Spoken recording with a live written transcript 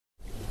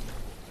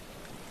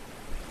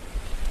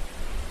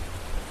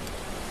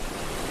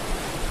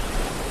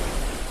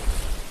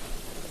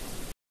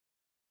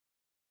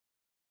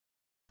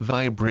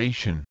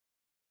Vibration.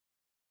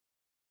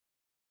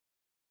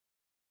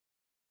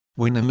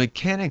 When a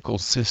mechanical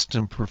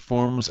system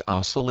performs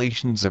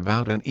oscillations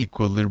about an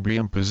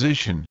equilibrium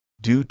position,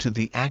 due to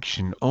the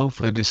action of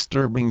a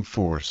disturbing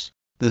force,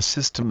 the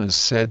system is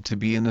said to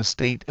be in a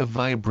state of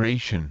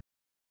vibration.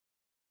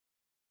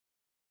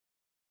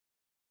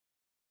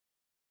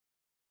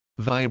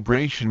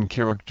 Vibration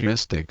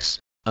characteristics.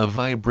 A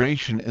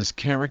vibration is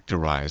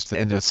characterized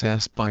and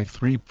assessed by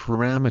three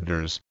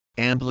parameters.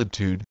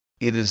 Amplitude,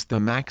 it is the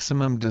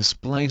maximum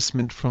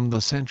displacement from the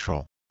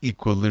central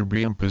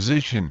equilibrium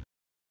position.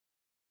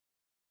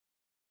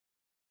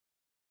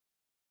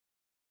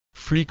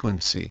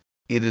 Frequency,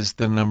 it is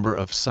the number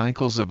of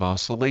cycles of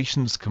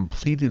oscillations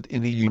completed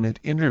in a unit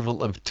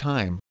interval of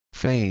time.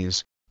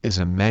 Phase, is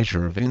a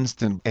measure of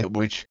instant at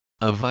which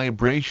a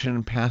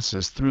vibration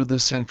passes through the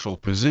central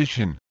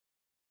position.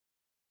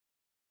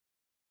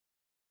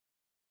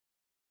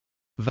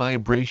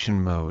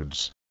 Vibration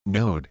modes.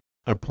 Node,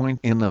 a point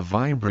in a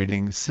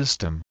vibrating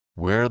system,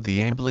 where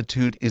the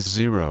amplitude is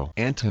zero.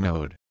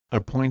 Antinode,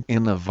 a point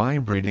in a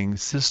vibrating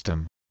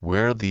system,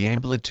 where the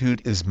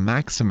amplitude is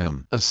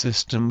maximum. A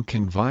system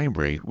can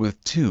vibrate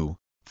with 2,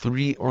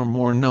 3 or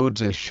more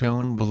nodes as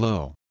shown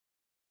below.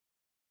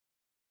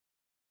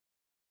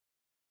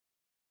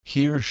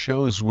 Here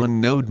shows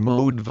one node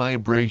mode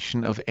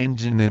vibration of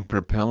engine and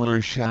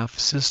propeller shaft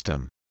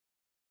system.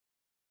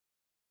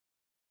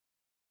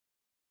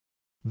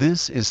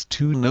 This is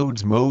 2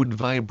 nodes mode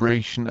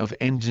vibration of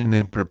engine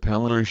and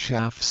propeller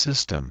shaft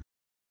system.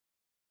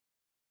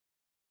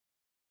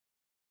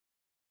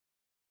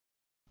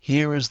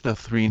 Here is the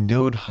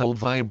 3-node hull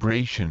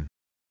vibration.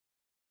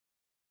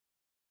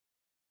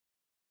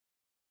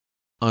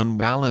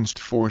 Unbalanced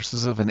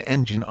forces of an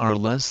engine are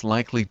less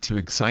likely to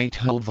excite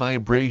hull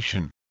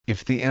vibration,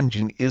 if the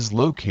engine is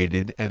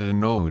located at a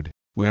node,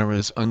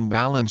 whereas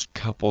unbalanced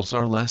couples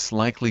are less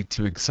likely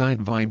to excite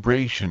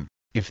vibration,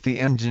 if the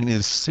engine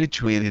is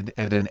situated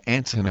at an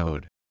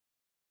antinode.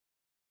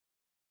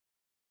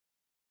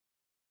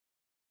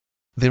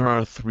 There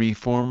are 3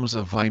 forms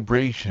of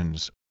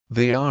vibrations.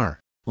 They are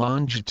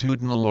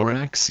longitudinal or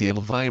axial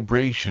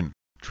vibration,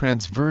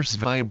 transverse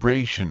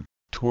vibration,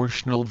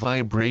 torsional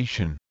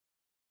vibration.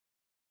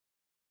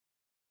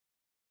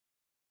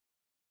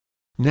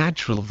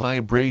 Natural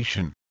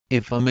vibration.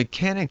 If a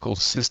mechanical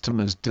system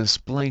is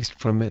displaced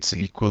from its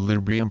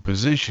equilibrium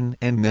position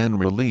and then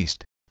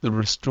released, the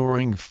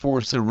restoring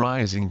force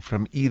arising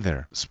from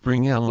either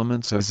spring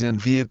elements as in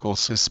vehicle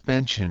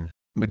suspension,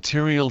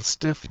 material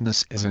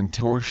stiffness as in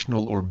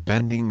torsional or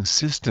bending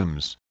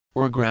systems,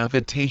 or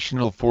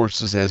gravitational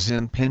forces as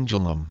in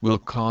pendulum will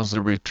cause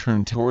a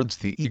return towards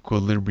the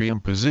equilibrium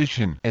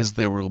position as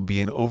there will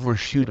be an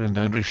overshoot and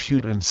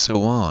undershoot and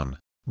so on.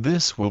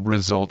 This will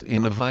result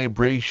in a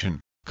vibration,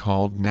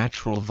 called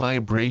natural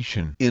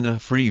vibration. In a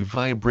free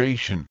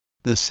vibration,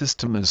 the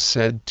system is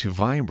said to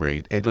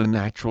vibrate at a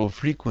natural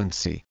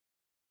frequency.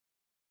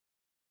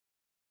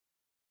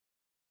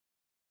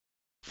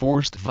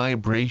 Forced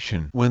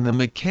vibration. When the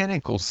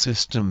mechanical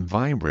system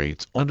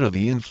vibrates under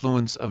the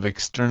influence of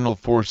external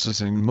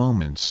forces and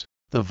moments,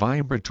 the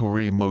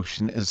vibratory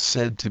motion is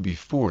said to be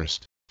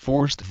forced.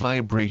 Forced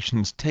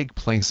vibrations take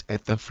place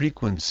at the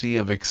frequency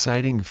of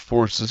exciting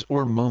forces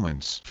or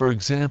moments. For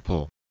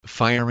example,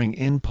 firing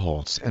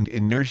impulse and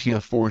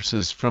inertia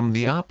forces from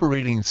the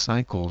operating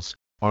cycles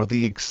are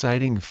the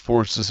exciting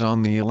forces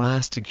on the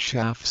elastic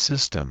shaft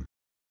system.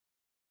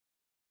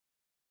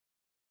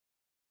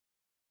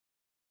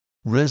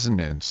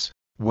 Resonance.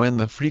 When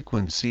the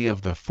frequency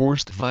of the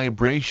forced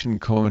vibration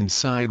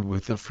coincide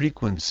with the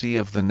frequency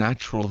of the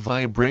natural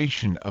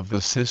vibration of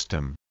the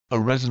system, a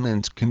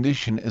resonance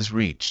condition is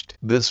reached.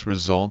 This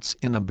results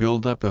in a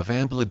buildup of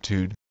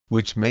amplitude,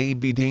 which may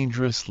be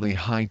dangerously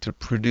high to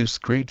produce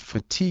great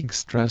fatigue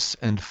stress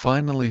and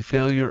finally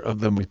failure of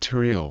the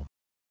material.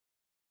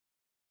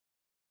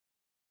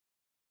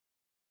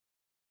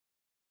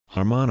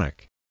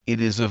 Harmonic. It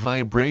is a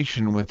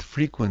vibration with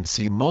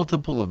frequency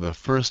multiple of the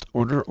first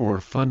order or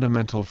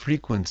fundamental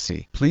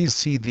frequency. Please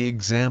see the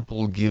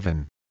example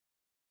given.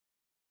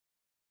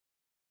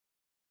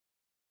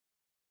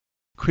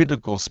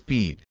 Critical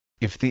speed.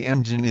 If the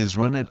engine is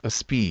run at a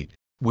speed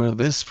where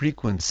this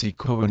frequency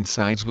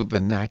coincides with the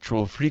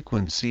natural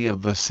frequency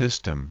of the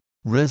system,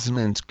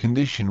 resonance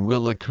condition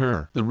will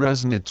occur. The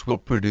resonance will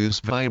produce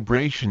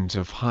vibrations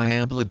of high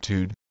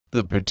amplitude.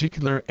 The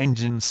particular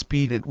engine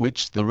speed at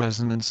which the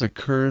resonance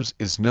occurs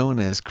is known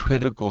as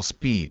critical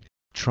speed.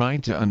 Try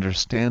to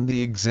understand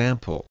the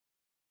example.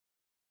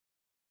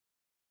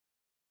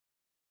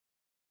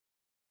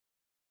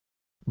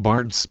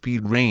 Barred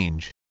speed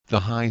range.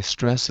 The high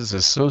stresses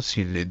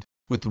associated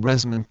with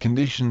resonant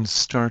conditions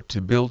start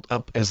to build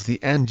up as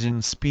the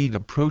engine speed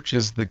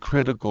approaches the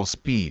critical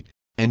speed,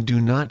 and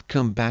do not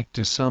come back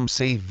to some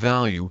safe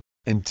value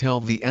until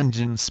the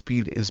engine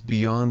speed is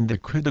beyond the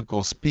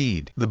critical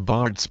speed. The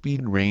barred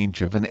speed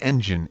range of an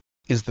engine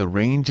is the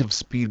range of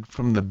speed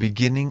from the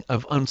beginning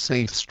of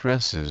unsafe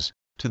stresses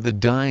to the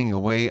dying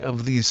away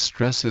of these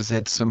stresses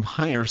at some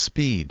higher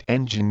speed.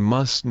 Engine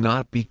must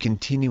not be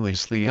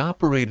continuously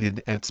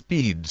operated at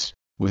speeds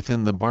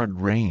within the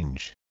barred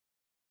range.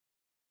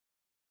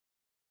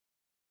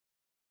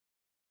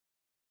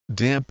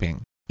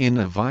 Damping. In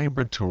a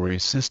vibratory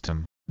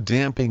system,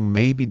 damping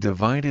may be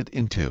divided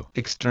into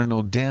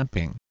external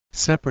damping,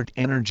 separate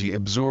energy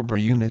absorber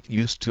unit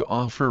used to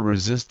offer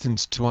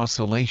resistance to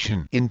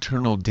oscillation.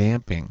 Internal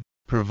damping,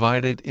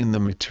 provided in the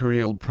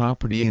material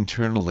property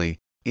internally,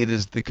 it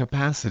is the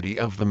capacity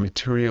of the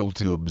material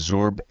to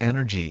absorb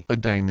energy. A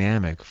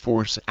dynamic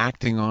force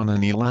acting on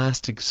an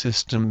elastic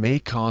system may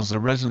cause a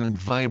resonant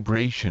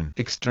vibration.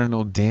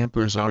 External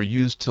dampers are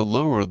used to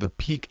lower the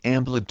peak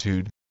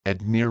amplitude at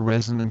near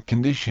resonant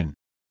condition.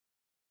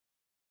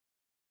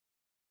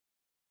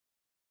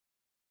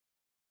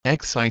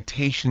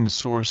 Excitation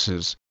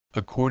sources.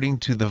 According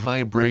to the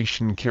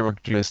vibration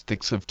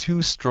characteristics of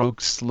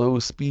two-stroke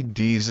slow-speed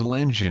diesel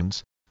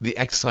engines, the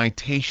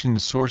excitation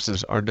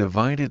sources are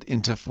divided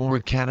into four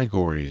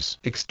categories: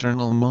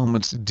 external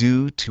moments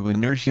due to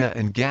inertia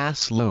and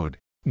gas load,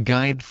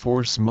 guide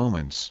force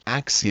moments,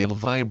 axial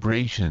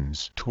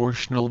vibrations,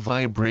 torsional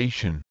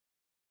vibration.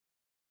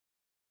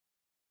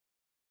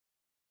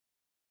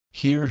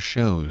 Here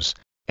shows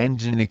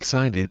engine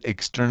excited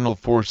external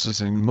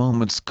forces and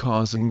moments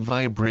causing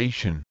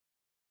vibration.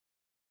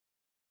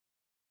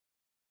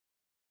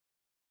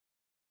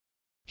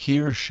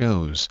 Here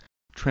shows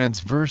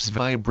transverse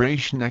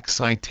vibration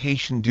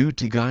excitation due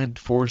to guide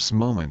force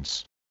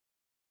moments.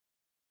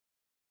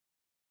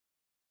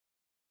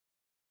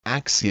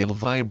 Axial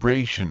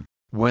vibration,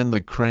 when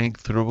the crank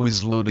throw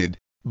is loaded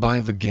by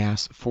the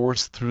gas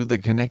force through the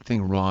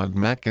connecting rod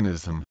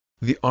mechanism,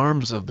 the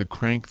arms of the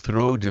crank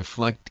throw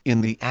deflect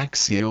in the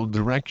axial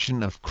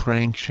direction of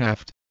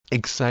crankshaft,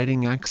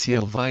 exciting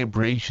axial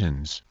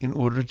vibrations. In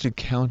order to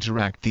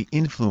counteract the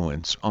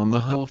influence on the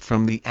hull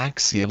from the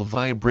axial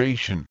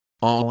vibration,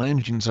 all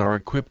engines are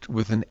equipped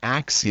with an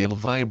axial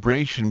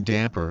vibration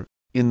damper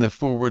in the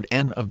forward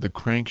end of the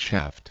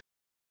crankshaft.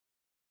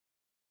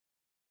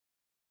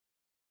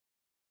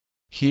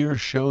 Here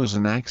shows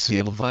an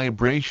axial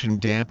vibration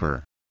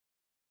damper.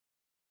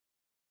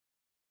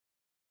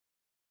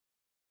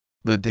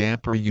 The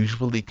damper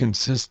usually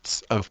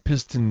consists of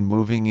piston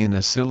moving in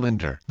a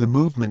cylinder. The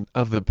movement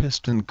of the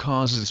piston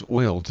causes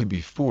oil to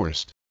be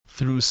forced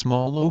through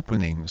small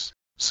openings,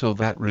 so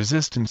that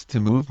resistance to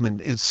movement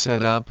is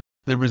set up.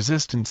 The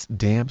resistance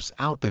damps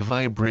out the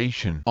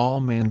vibration.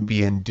 All MAN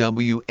B and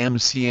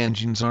WMC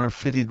engines are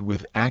fitted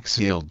with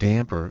axial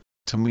damper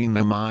to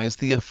minimize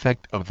the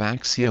effect of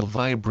axial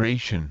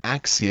vibration.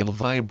 Axial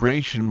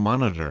vibration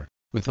monitor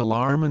with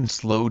alarm and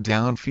slow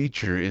down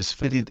feature is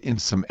fitted in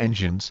some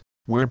engines,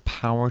 where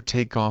power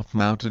takeoff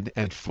mounted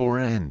at fore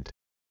end.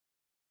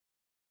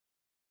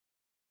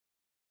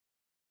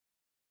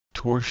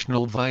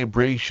 Torsional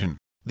vibration.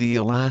 The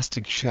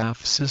elastic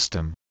shaft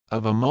system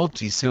of a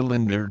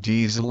multi-cylinder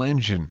diesel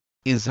engine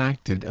is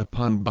acted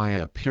upon by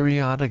a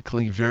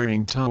periodically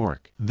varying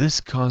torque. This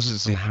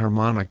causes a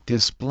harmonic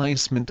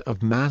displacement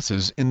of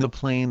masses in the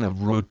plane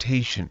of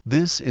rotation.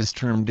 This is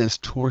termed as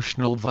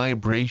torsional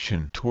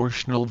vibration.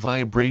 Torsional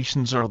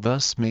vibrations are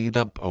thus made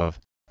up of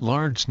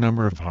large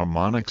number of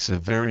harmonics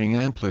of varying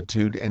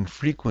amplitude and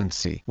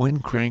frequency. When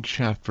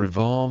crankshaft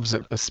revolves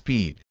at a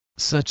speed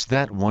such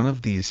that one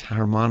of these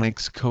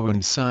harmonics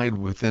coincide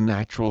with the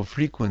natural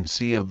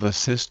frequency of the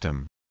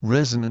system,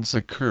 resonance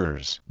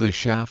occurs. The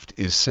shaft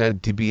is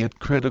said to be at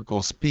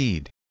critical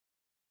speed.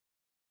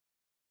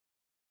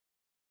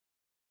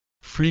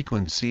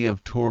 Frequency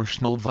of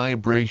torsional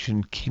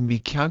vibration can be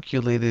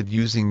calculated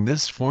using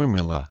this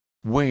formula,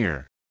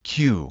 where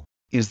Q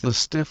is the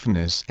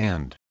stiffness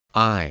and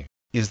I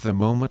is the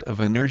moment of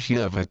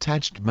inertia of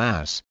attached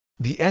mass.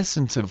 The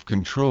essence of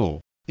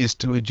control is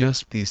to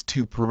adjust these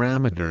two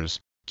parameters,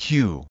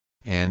 Q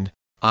and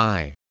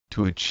I,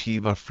 to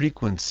achieve a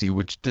frequency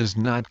which does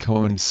not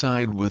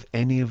coincide with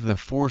any of the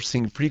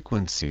forcing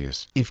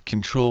frequencies. If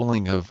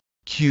controlling of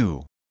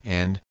Q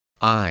and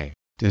I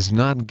does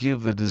not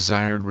give the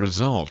desired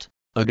result,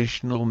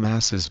 additional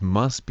masses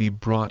must be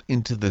brought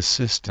into the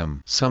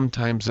system.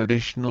 Sometimes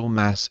additional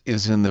mass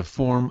is in the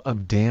form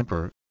of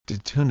damper,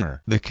 detuner.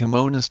 The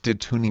commonest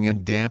detuning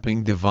and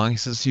damping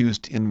devices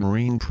used in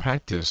marine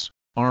practice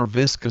are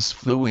viscous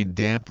fluid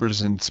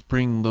dampers and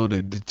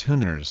spring-loaded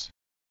detuners.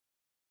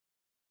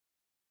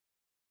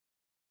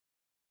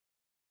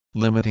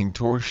 Limiting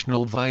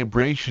torsional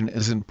vibration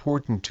is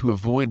important to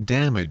avoid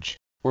damage,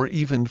 or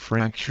even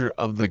fracture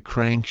of the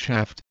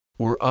crankshaft,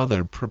 or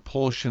other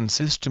propulsion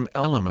system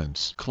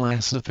elements.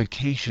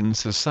 Classification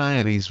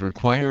societies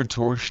require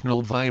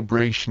torsional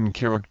vibration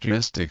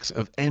characteristics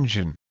of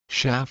engine,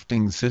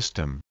 shafting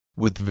system,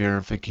 with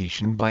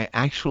verification by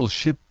actual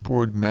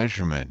shipboard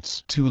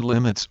measurements. Two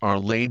limits are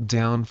laid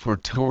down for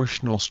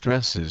torsional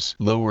stresses.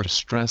 Lower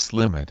stress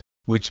limit,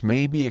 which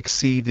may be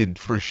exceeded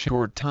for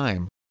short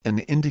time,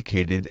 and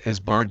indicated as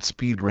barred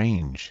speed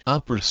range.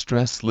 Upper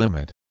stress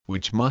limit,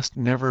 which must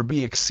never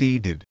be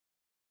exceeded.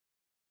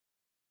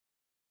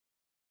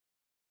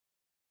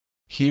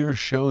 Here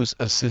shows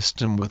a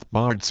system with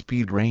barred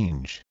speed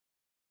range.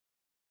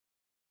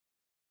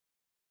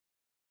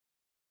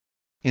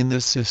 In the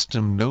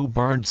system, no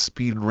barred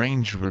speed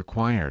range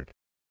required.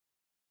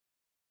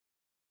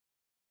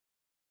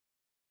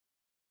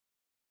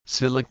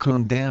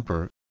 Silicone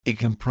damper. It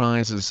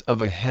comprises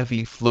of a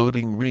heavy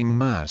floating ring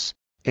mass,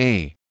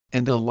 A,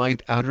 and a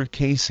light outer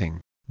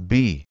casing,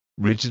 B,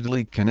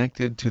 rigidly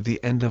connected to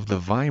the end of the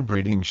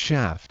vibrating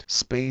shaft.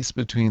 Space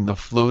between the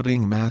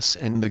floating mass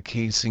and the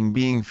casing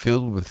being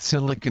filled with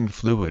silicon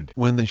fluid.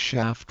 When the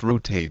shaft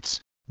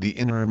rotates, the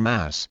inner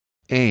mass,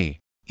 A,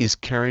 is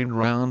carried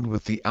round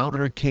with the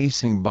outer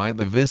casing by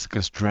the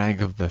viscous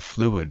drag of the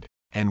fluid,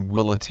 and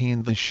will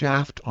attain the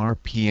shaft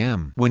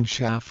RPM. When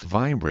shaft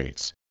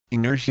vibrates,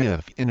 inertia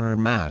of inner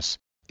mass,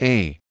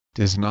 A,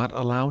 does not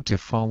allow to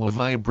follow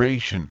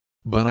vibration,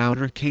 but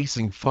outer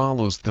casing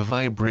follows the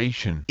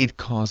vibration. It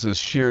causes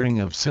shearing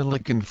of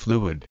silicon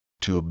fluid,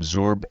 to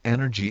absorb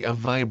energy of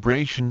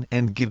vibration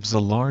and gives a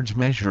large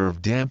measure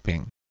of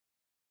damping.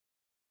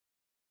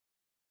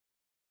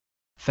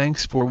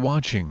 Thanks for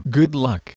watching. Good luck.